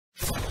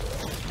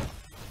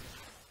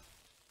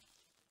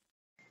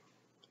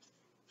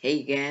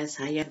Hey guys,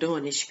 how y'all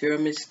doing? It's your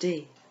girl Miss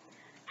D.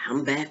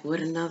 I'm back with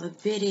another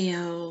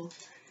video.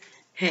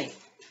 Hey,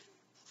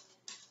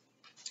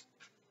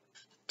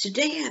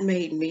 today I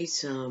made me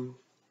some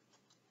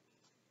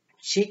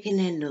chicken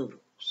and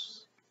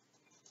noodles.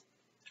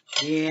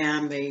 Yeah, I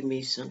made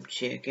me some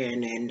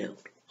chicken and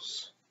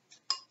noodles.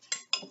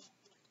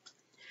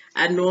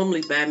 I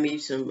normally buy me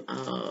some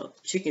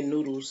chicken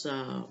noodles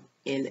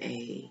in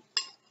a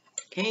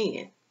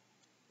can.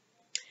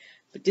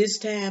 But this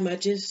time I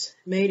just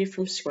made it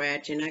from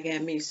scratch and I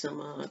got me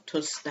some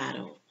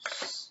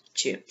tostados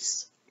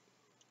chips.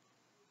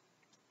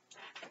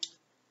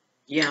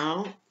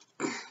 Y'all,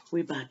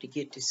 we about to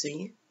get this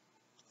in.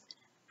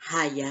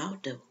 How y'all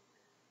doing?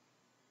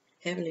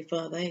 Heavenly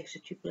Father, I ask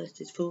that you bless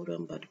this food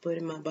I'm about to put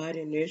in my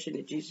body and nourish it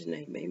in Jesus'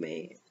 name.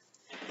 Amen.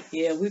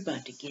 Yeah, we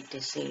about to get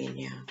this in,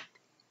 y'all.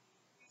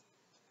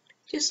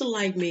 Just a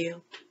light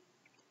meal.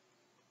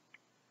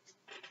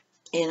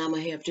 And I'm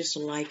going to have just a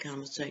light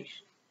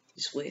conversation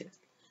as well.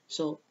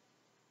 So,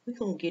 we're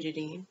going to get it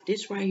in.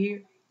 This right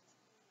here,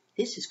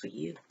 this is for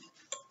you.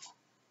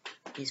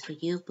 It's for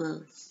you,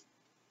 buzz.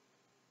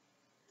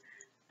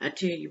 I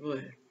tell you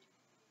what,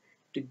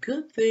 the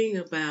good thing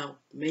about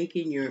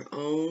making your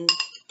own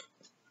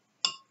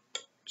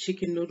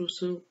chicken noodle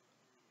soup,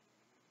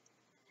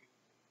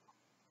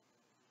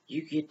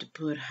 you get to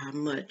put how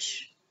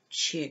much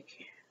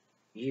chicken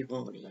you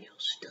want in your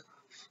stuff.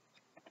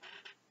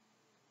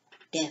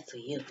 That for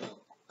you, boo.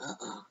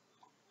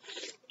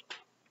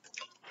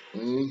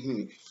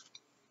 Mm-hmm.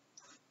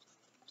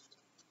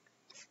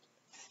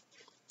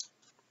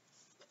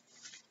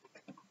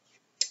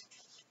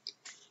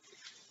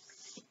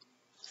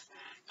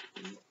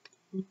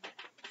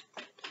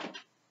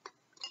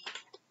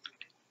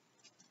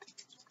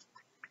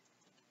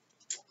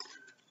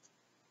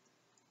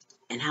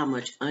 And how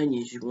much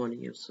onions you want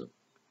in your soup.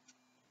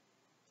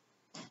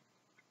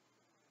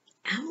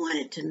 I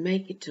wanted to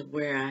make it to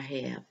where I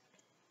have,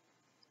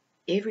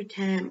 every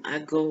time I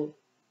go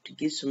to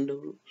get some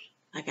noodles,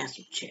 I got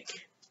some chicken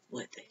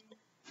with it.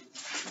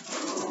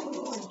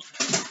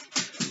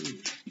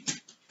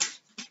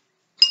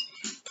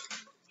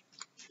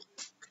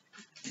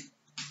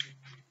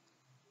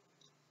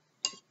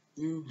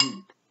 Mm-hmm.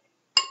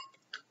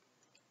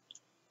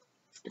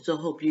 So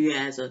hope you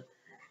guys are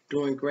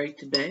doing great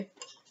today.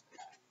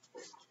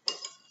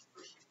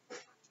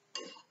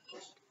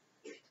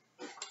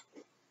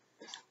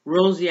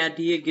 Rosie, I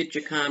did get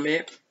your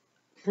comment.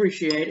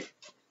 Appreciate it.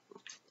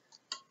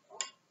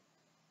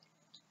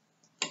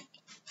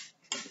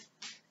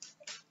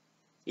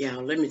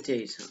 Y'all, let me tell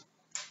you something.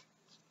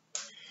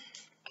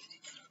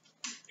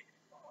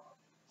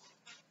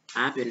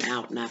 I've been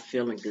out not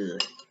feeling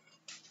good,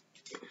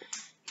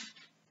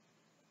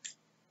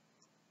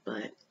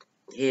 but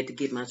had to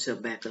get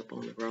myself back up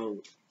on the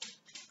road.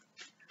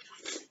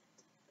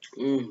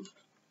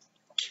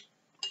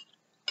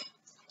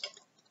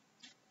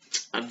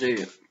 I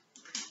did.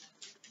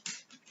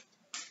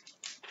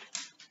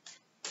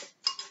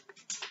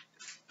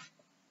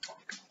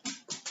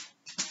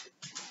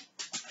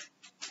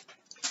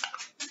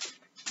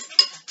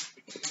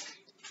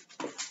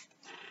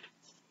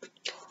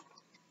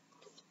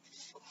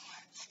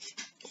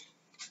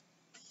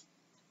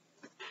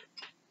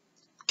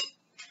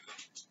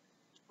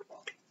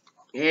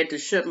 I had to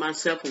shut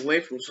myself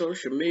away from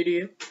social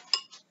media.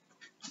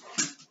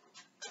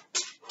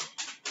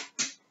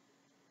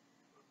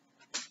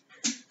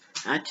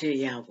 I tell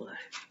y'all what,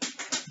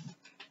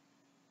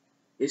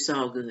 it's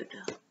all good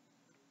though.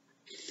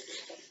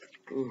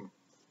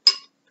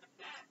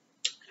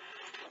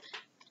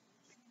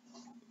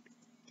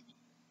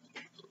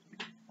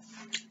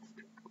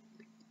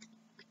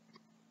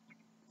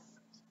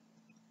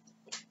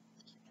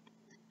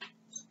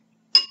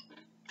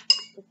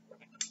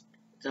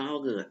 It's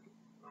all good.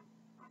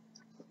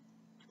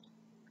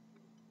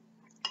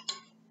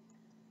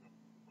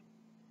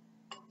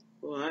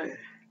 Boy,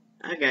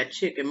 I got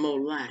chicken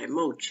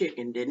more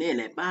chicken than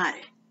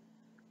anybody.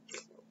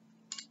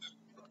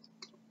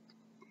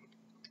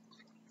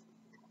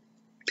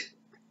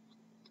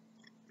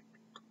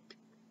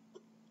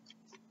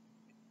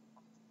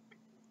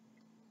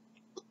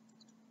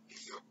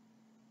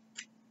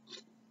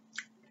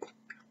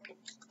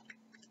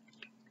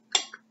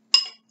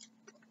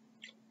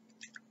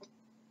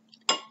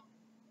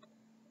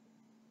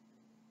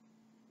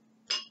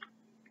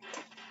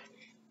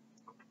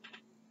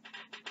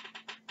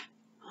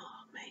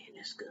 Oh man,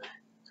 that's good.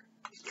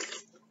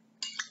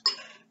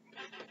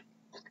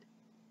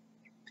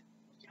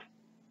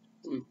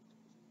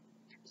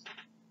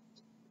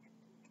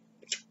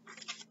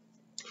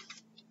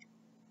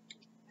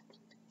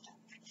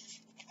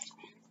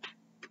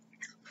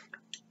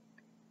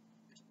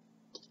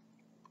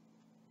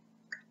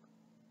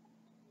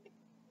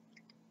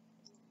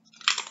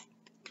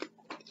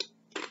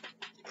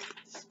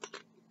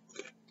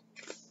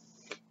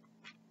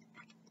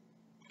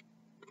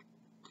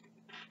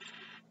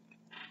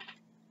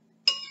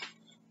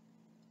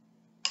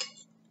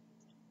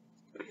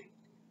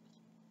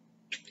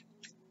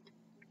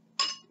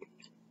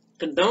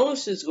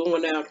 Condolences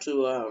going out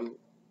to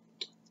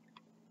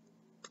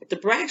the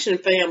Braxton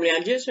family.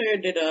 I just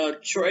heard that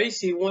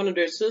Tracy, one of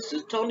their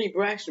sisters, Tony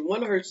Braxton,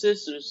 one of her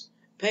sisters,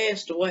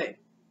 passed away.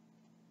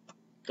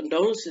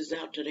 Condolences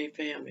out to their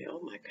family.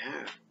 Oh my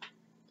God.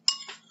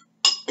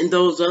 And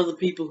those other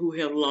people who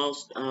have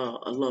lost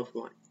a loved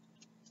one.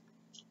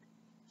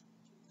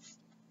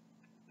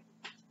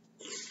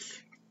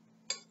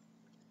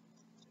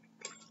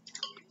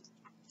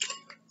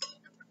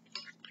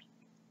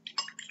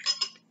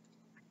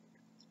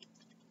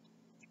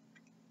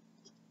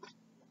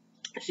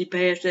 She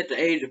passed at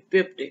the age of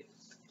 50.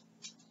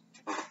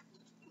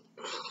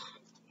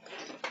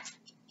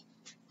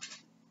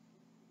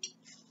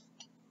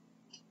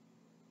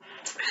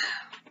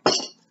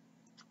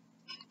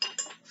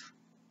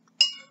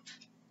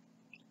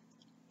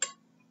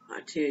 I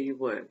tell you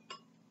what.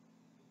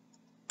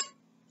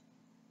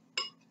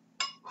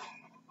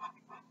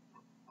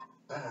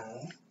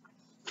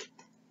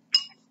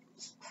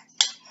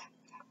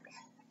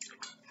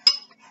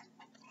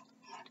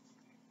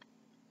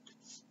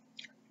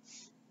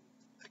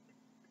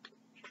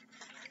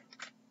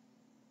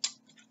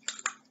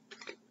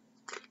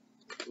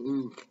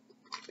 Mm.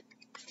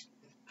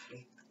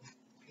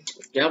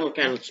 That was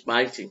kind of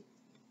spicy.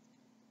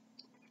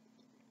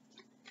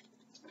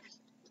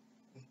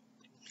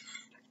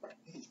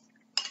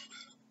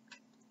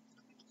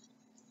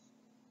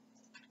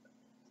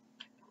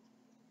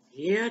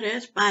 Yeah,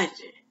 that's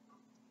spicy.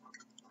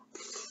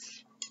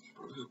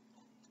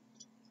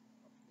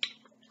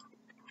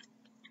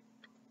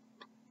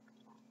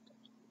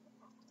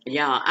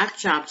 Y'all, I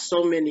chopped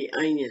so many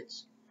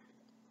onions.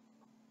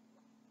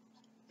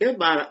 It was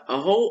about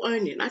a whole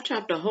onion. I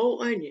chopped a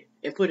whole onion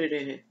and put it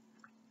in here.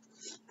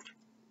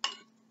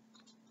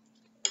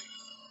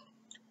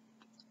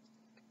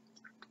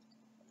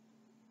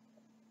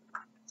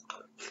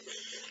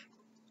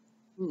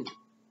 Mm.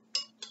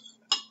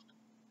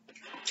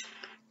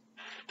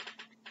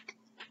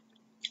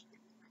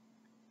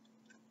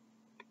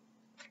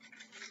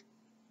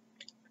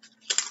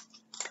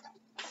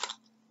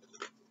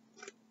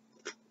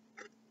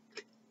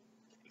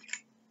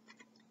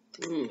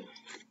 Mm.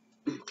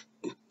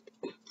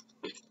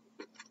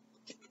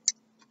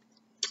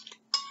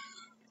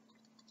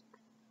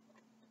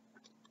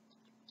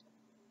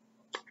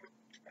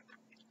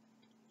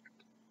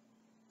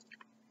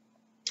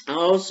 I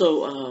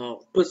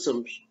also put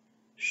some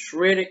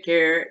shredded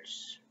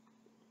carrots.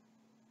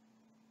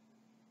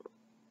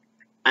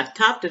 I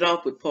topped it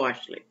off with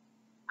parsley.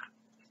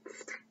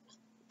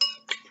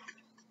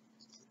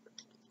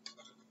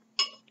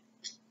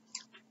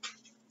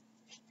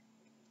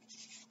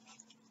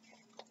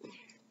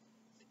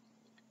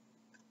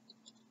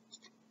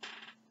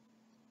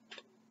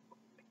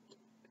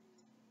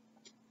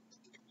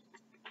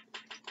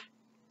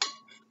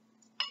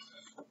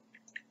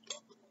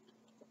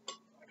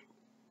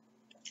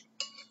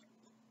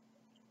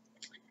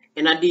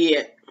 And I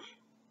did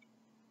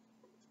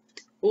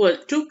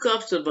 2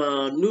 cups of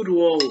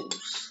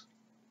noodles.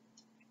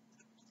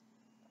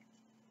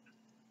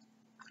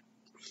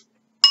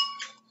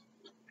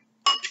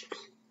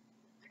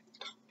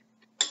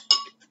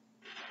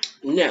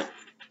 Now,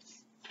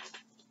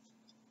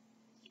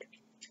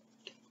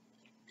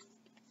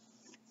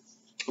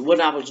 what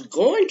I was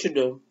going to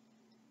do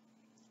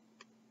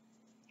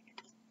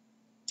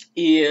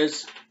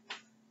is,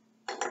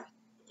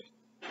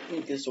 let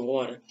me get some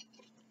water.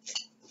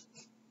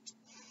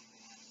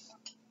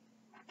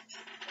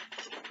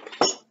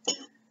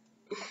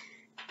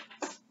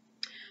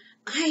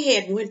 I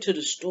had went to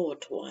the store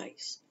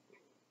twice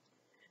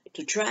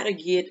to try to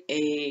get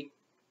a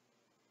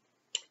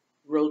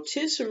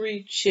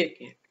rotisserie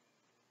chicken.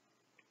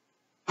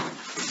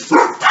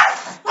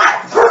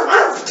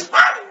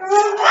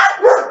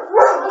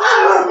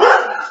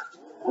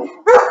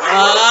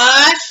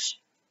 Hush!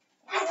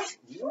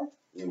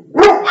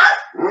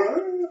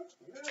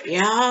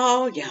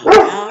 Y'all.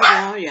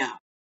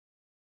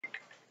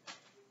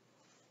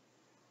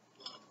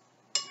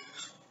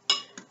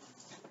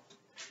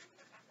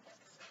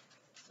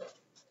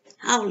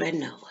 All that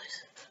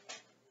noise.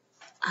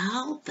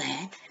 All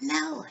that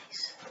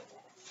noise.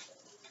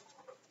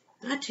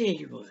 I tell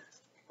you what.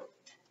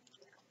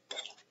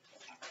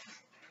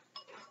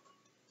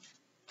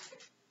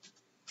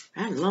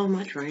 I love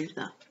my train of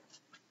thought.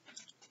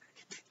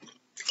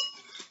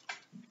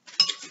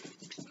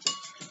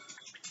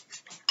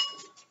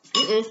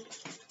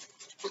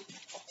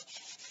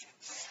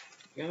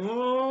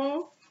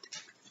 Y'all.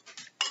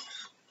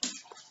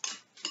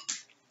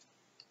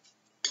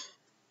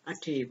 I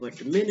tell you what,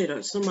 the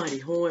minute somebody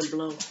horn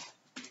blow,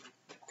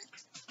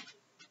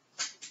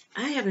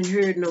 I haven't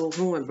heard no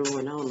horn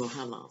blowing I don't know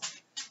how long.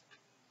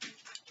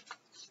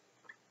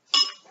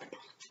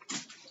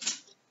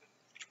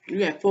 You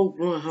got folks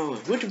blowing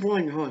horns. What you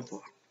blowing your horn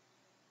for?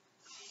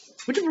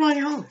 What you blowing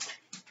your horn?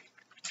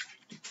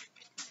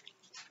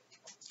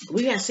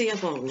 We got cell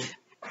phone now.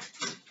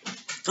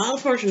 Call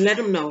the person, let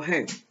them know,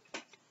 hey,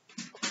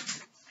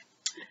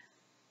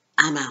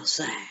 I'm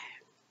outside.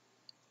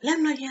 Let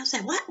them know you're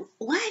outside. Why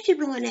are you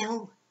blowing that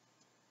horn?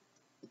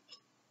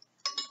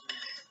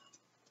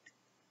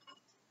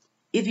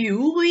 If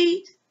you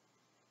eat,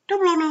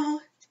 don't blow no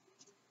horn.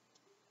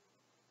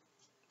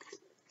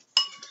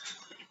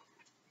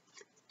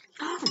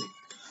 Oh.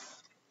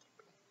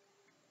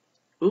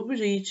 Uber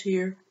Eats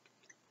here.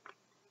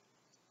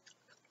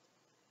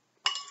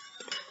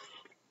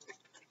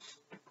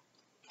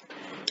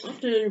 I'll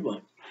tell you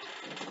what.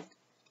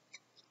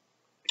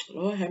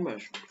 Lord have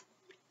mercy.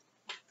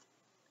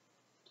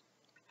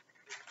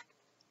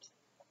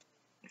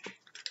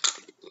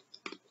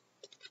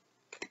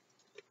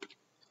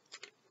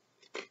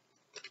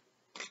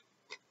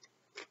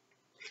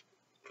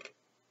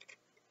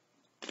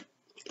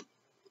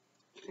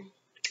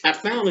 I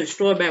finally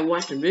started back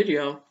watching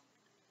video.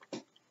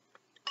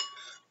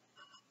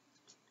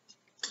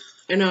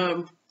 And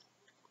I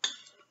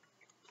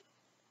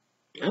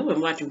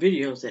wasn't watching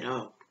videos at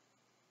all.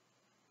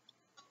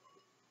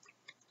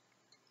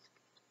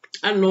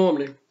 I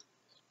normally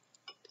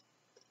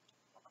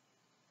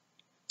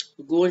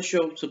go and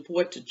show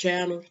support to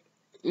channels.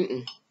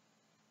 Mm-mm.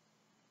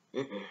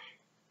 Mm-mm.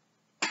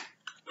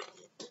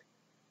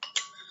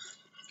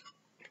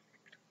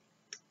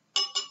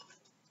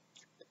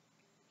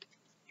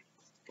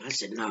 I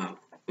said, no.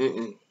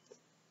 Mm-mm.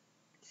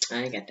 I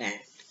ain't got time.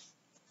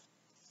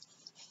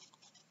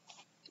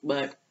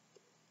 But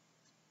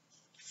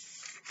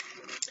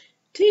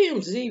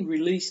TMZ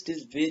released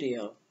this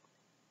video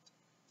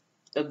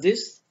of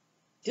this.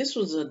 This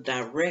was a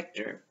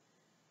director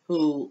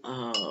who,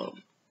 I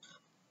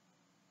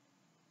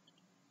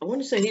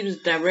want to say he was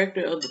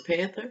director of The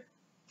Panther,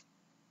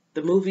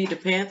 the movie The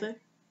Panther,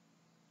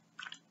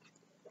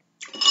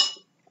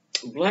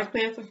 Black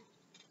Panther.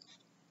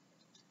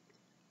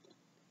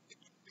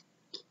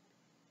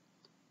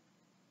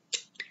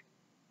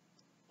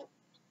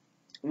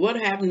 What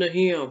happened to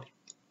him?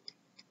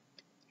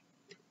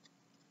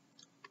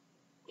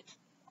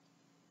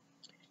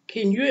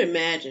 Can you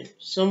imagine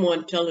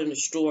someone telling a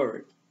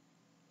story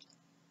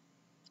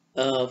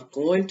of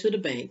going to the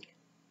bank,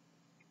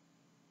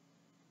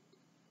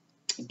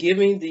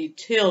 giving the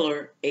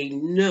teller a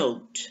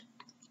note,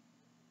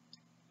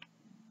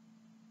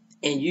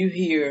 and you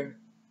hear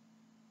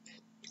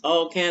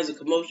all kinds of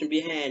commotion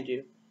behind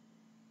you,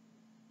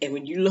 and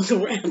when you look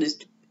around, it's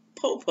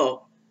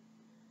Popo.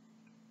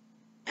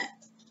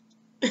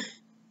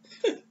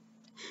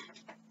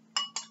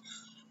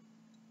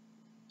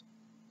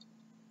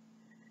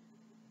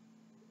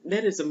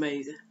 That is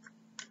amazing.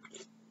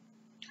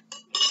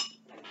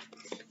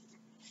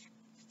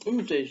 Let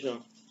me tell you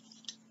something.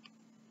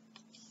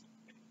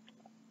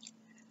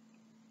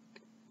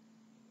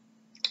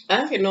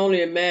 I can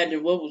only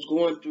imagine what was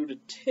going through the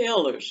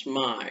teller's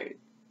mind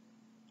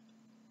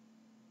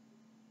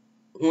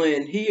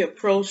when he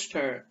approached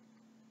her.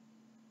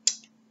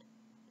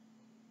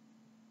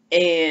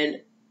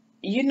 And,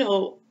 you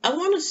know, I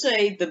want to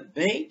say the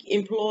bank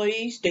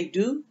employees, they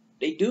do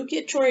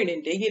get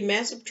training. They get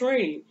massive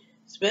training,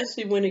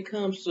 especially when it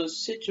comes to a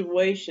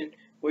situation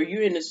where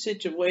you're in a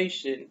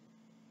situation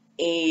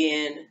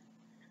and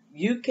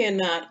you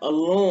cannot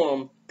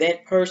alarm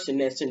that person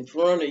that's in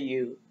front of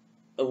you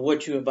of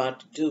what you're about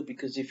to do,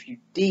 because if you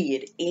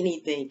did,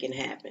 anything can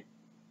happen.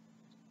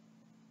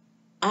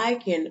 I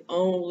can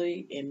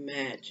only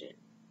imagine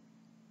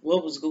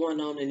what was going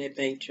on in that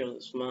bank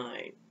teller's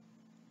mind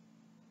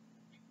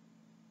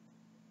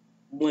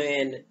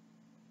when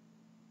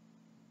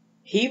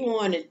he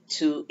wanted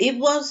to. It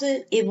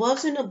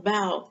wasn't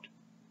about,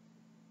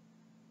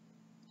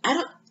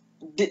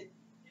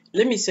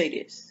 let me say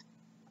this.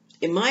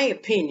 In my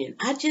opinion,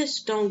 I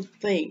just don't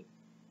think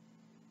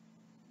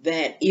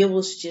that it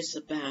was just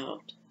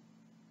about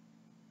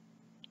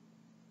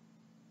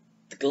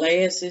the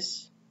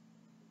glasses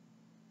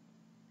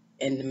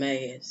and the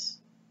mask.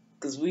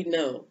 Because we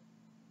know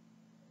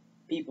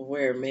people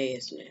wear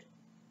masks now.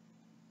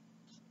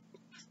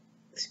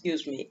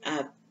 Excuse me.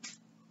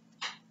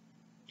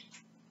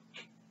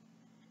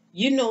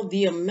 You know,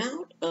 the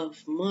amount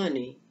of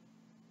money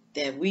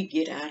that we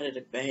get out of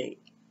the bank,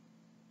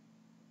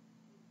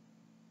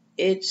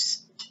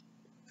 if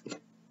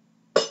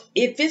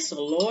it's a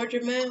large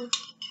amount,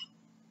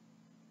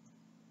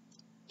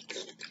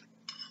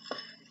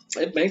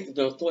 that bank is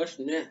gonna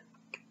question that.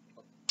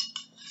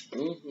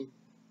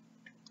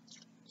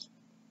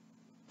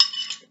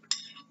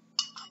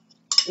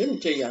 Let me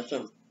tell y'all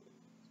something.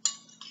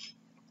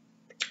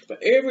 For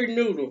every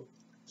noodle,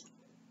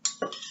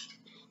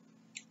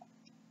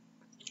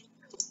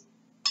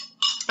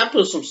 I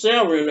put some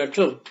celery in there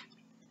too.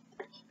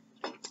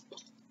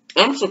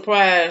 I'm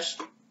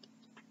surprised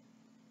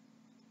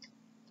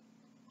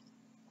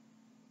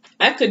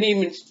I couldn't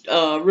even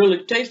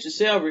really taste the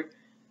celery.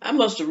 I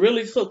must have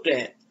really cooked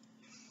that.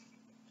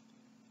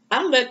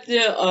 I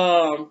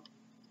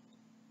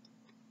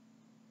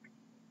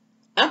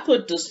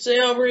put the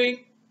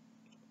celery,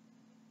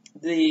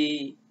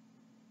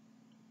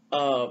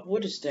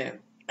 what is that?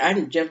 I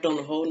done jumped on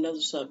a whole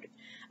nother subject.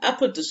 I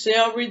put the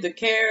celery, the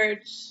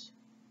carrots,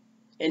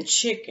 and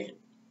chicken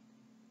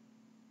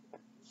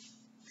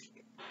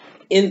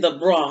in the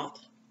broth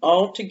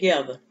all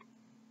together.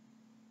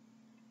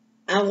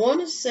 I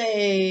want to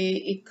say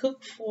it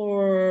cooked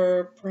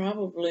for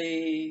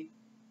probably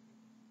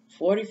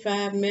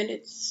 45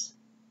 minutes.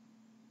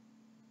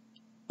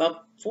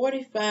 About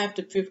 45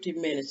 to 50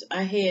 minutes.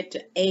 I had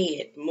to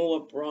add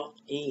more broth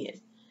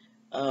in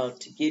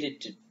to get it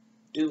to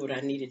do what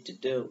I needed to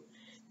do.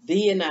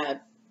 Then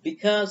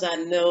because I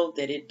know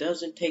that it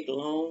doesn't take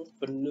long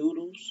for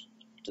noodles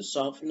to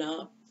soften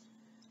up,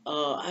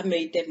 I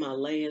made that my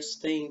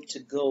last thing to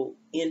go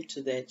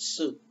into that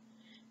soup.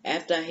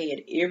 After I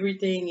had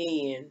everything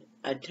in,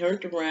 I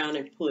turned around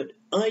and put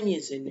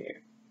onions in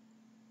there.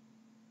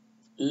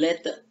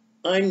 Let the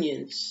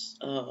onions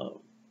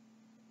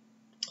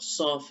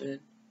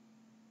soften.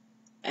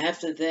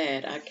 After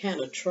that, I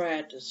kind of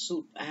tried the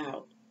soup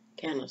out,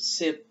 kind of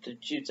sipped the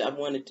juice. I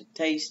wanted to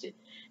taste it.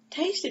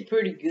 Tasted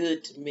pretty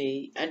good to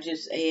me. I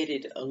just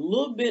added a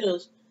little bit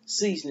of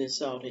seasoning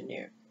salt in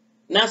there.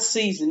 Not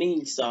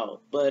seasoning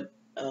salt, but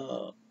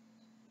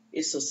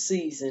it's a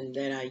season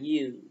that I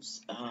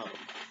use.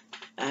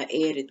 I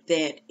added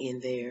that in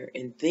there,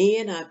 and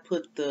then I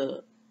put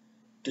the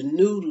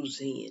noodles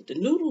in. The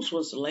noodles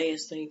was the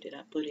last thing that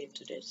I put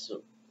into that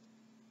soup,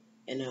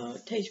 and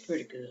it tastes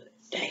pretty good.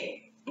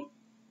 Dang.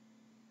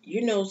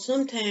 You know,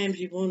 sometimes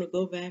you want to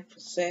go back for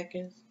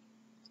seconds.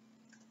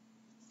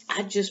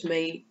 I just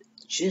made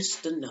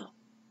just enough.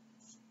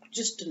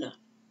 Just enough.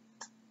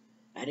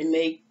 I didn't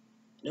make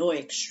no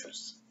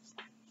extras.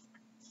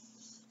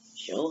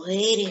 Sure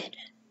hated.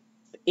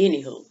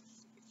 Anywho,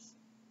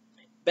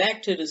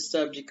 back to the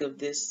subject of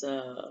this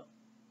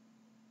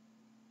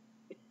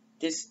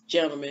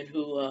gentleman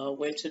who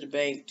went to the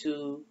bank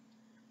to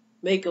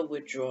make a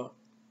withdrawal.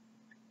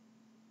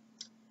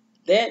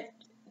 That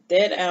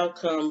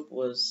outcome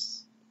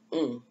was.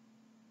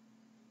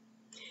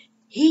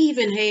 He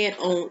even had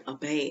on a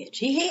badge.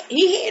 He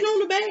had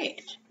on a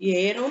badge.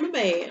 He had on a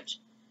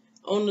badge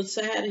on the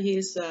side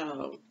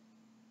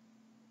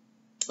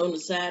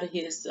of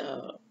his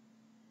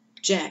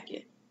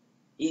jacket.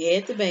 He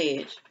had the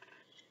badge.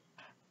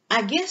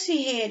 I guess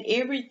he had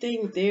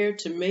everything there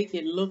to make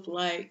it look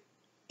like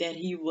that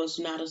he was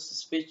not a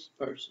suspicious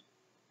person.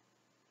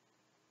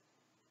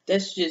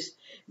 That's just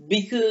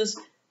because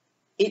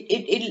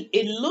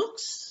it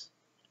looks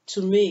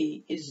to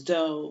me as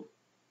though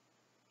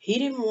he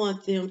didn't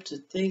want them to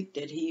think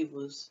that he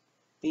was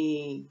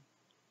being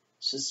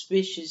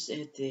suspicious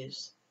at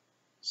this.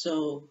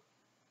 So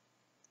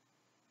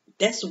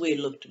that's the way it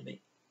looked to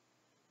me.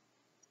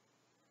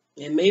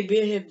 And maybe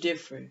it have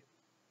different.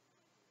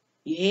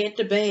 He had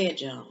the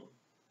badge on.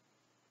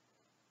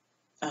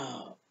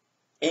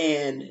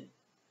 And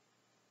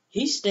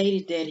he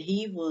stated that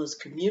he was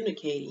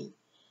communicating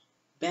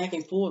back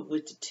and forth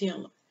with the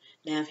teller.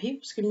 Now, if he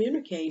was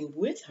communicating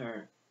with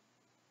her,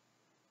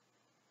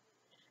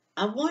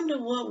 I wonder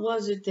what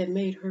was it that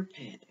made her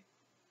panic.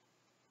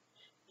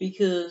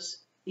 Because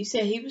he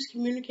said he was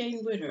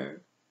communicating with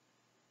her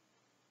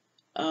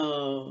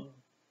to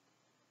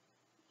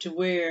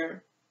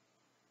where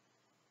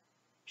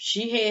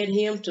she had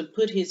him to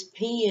put his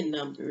PIN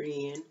number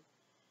in,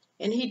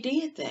 and he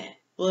did that.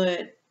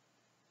 But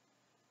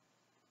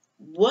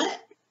what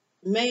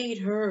made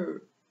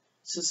her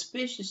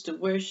suspicious to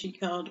where she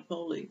called the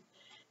police?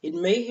 It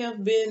may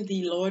have been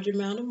the large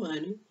amount of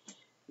money.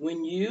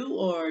 When you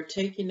are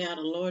taking out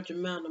a large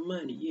amount of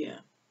money, yeah,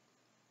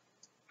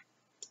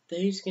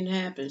 things can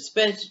happen,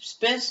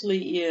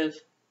 especially if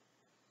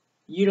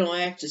you don't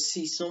actually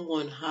see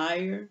someone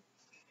higher,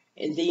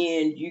 and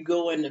then you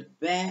go in the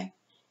back,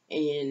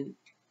 and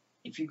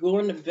if you go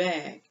in the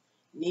back,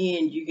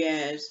 then you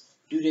guys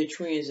do their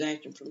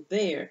transaction from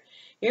there.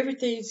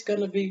 Everything's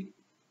going to be,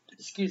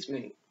 excuse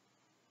me,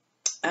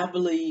 I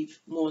believe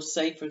more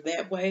safer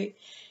that way,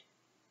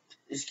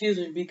 excuse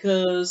me,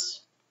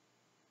 because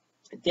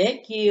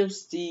that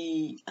gives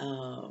the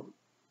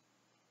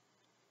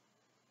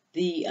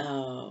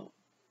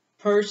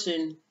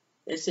person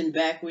that's in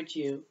back with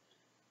you,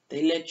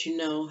 they let you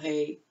know,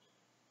 hey,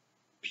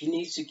 if you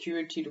need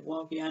security to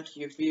walk you out to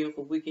your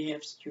vehicle, we can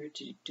have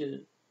security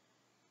to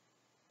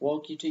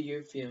walk you to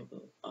your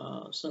vehicle,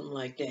 something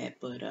like that.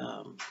 But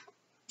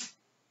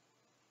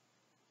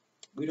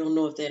we don't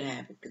know if that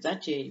happened, because I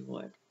tell you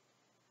what,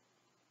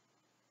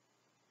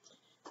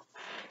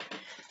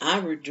 I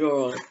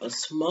withdraw a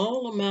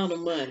small amount of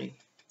money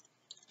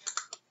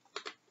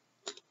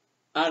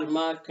out of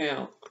my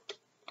account.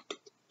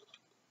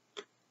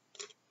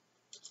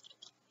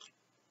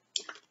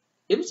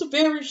 It was a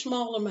very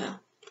small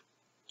amount.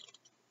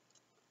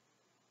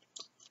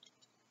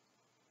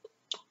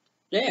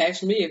 They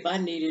asked me if I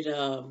needed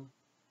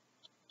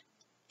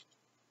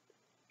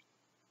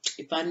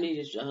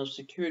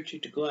security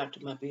to go out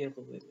to my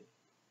vehicle with me.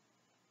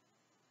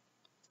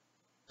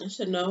 I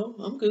said, no,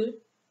 I'm good.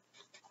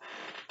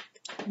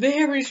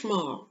 Very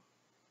small.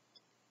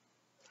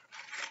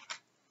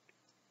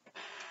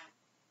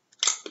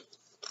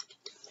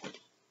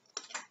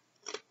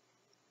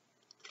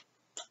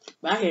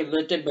 I had to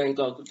let that bank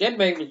go, because that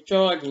bank was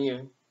charging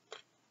you.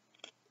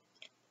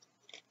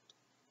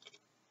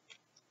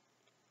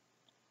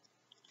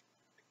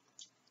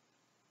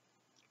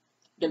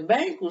 the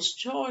bank was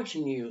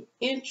charging you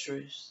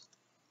interest.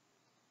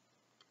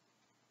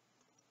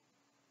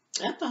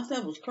 I thought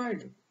that was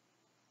crazy.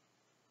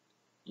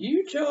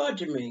 You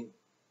charging me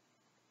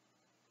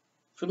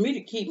for me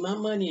to keep my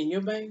money in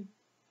your bank?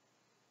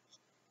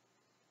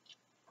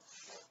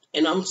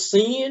 And I'm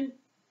seeing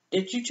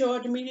that you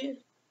charging me this?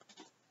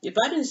 If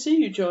I didn't see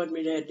you charge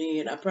me that,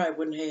 then I probably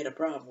wouldn't have had a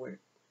problem with it.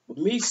 With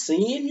me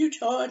seeing you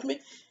charge me,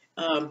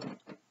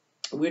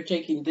 we're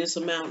taking this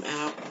amount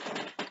out.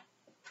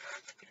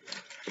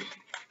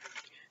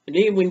 And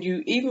then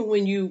even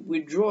when you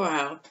withdraw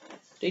out,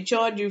 they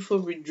charge you for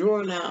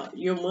withdrawing out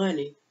your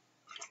money.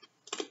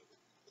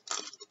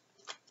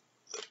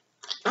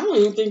 I don't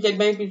even think that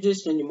bank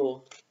exists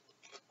anymore.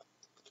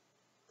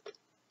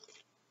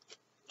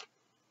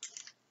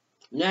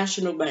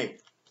 National Bank.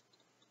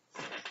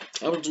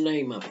 That was the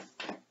name of it.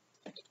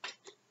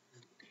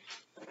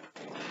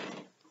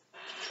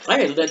 I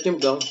had to let them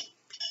go.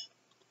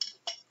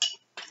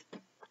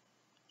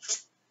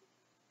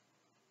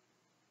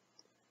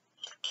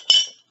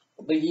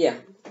 But yeah,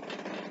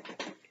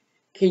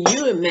 can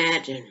you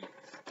imagine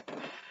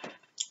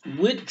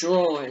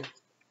withdrawing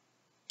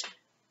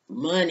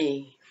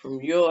money from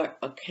your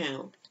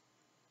account,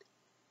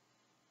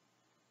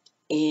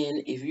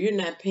 and if you're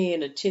not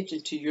paying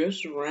attention to your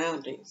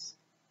surroundings,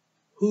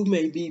 who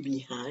may be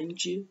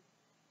behind you?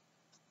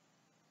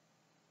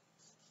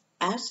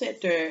 I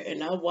sat there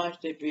and I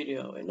watched that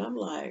video and I'm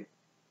like,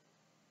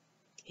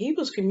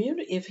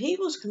 if he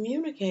was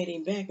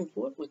communicating back and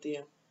forth with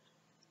them,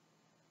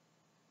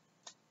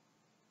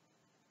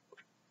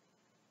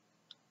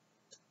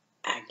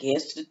 I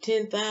guess the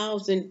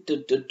 10,000,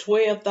 the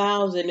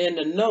 12,000 in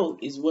the note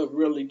is what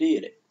really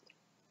did it.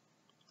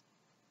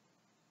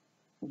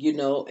 You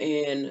know,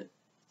 and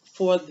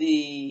for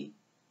the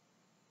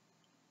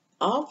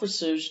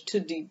officers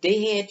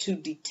they had to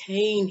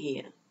detain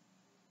him.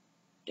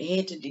 They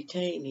had to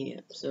detain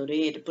him, so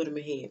they had to put him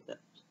in handcuffs.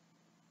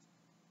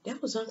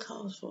 That was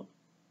uncalled for.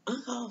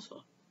 Uncalled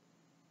for.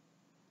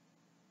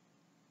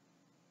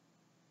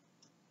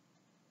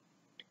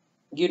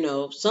 You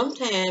know,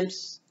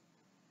 sometimes,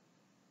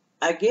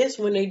 I guess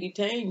when they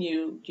detain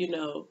you, you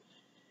know,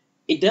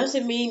 it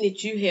doesn't mean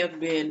that you have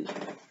been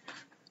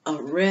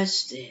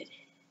arrested.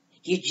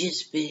 You've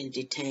just been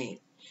detained.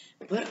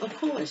 But of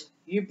course,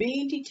 you're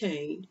being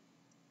detained,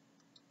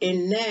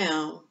 and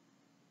now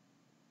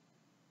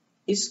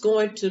it's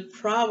going to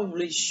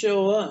probably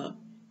show up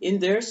in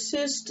their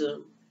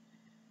system.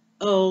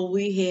 Oh,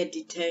 we had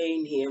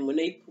detained him. When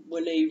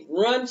they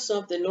run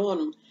something on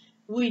him,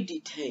 we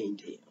detained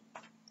him.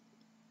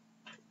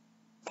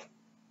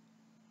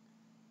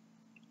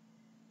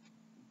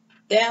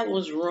 That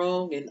was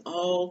wrong in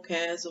all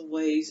kinds of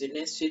ways in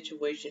that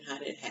situation, how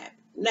that happened.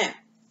 Now,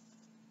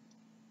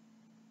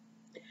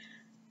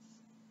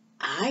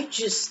 I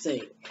just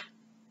think,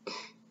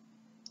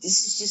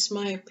 this is just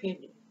my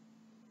opinion,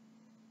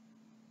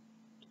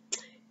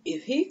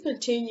 if he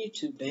continued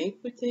to bank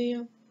with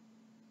them,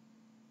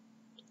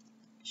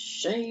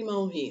 shame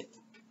on him.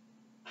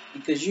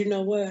 Because you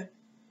know what?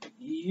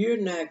 You're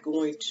not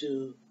going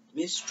to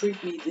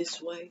mistreat me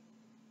this way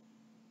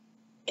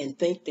and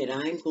think that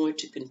I'm going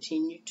to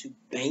continue to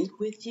bank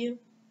with you.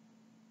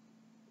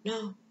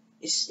 No,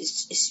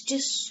 it's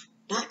just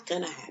not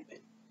going to happen.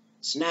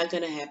 It's not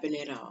going to happen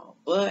at all.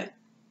 But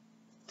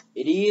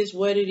it is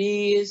what it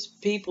is.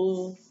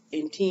 People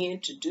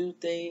intend to do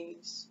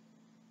things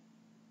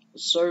a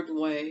certain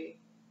way.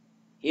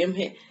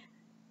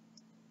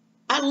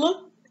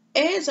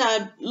 As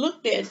I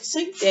looked at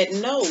that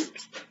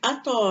note,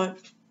 I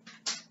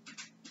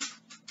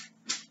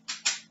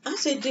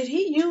said, did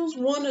he use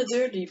one of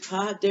their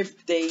deposit?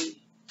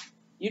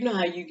 You know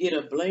how you get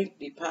a blank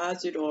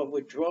deposit or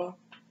withdraw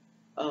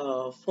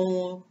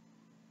form?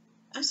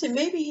 I said,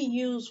 maybe he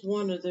used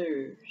one of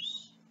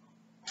theirs.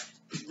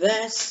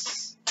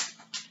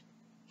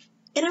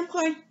 And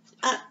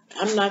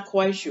I'm not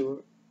quite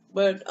sure,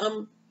 but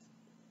I'm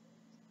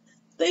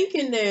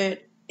thinking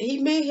that he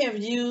may have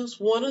used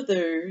one of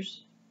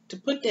theirs to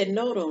put that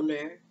note on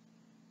there,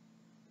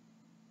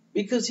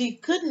 because he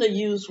couldn't have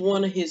used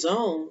one of his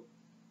own.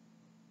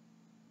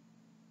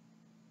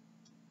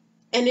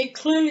 And it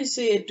clearly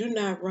said, do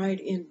not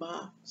write in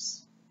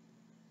box.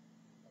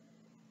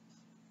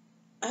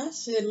 I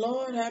said,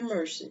 Lord have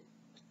mercy.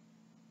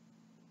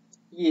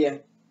 Yeah.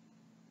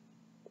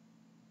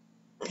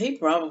 He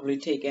probably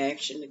take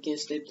action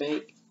against that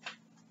bank.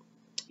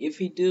 If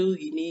he do,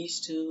 he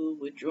needs to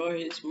withdraw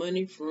his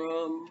money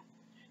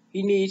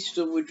he needs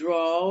to withdraw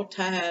all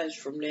ties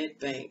from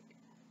that bank.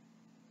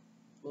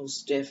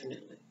 Most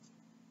definitely.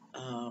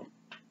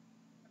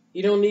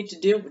 You don't need to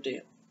deal with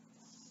them.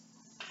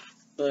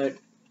 But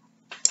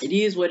it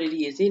is what it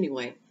is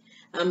anyway.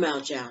 I'm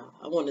out, y'all.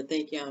 I want to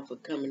thank y'all for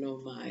coming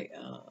on my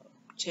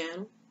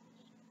channel,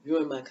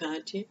 viewing my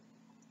content.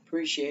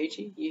 Appreciate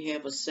you. You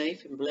have a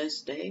safe and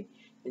blessed day,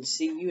 and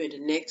see you in the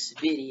next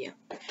video.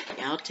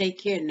 Y'all take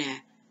care now.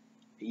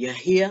 You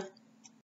hear?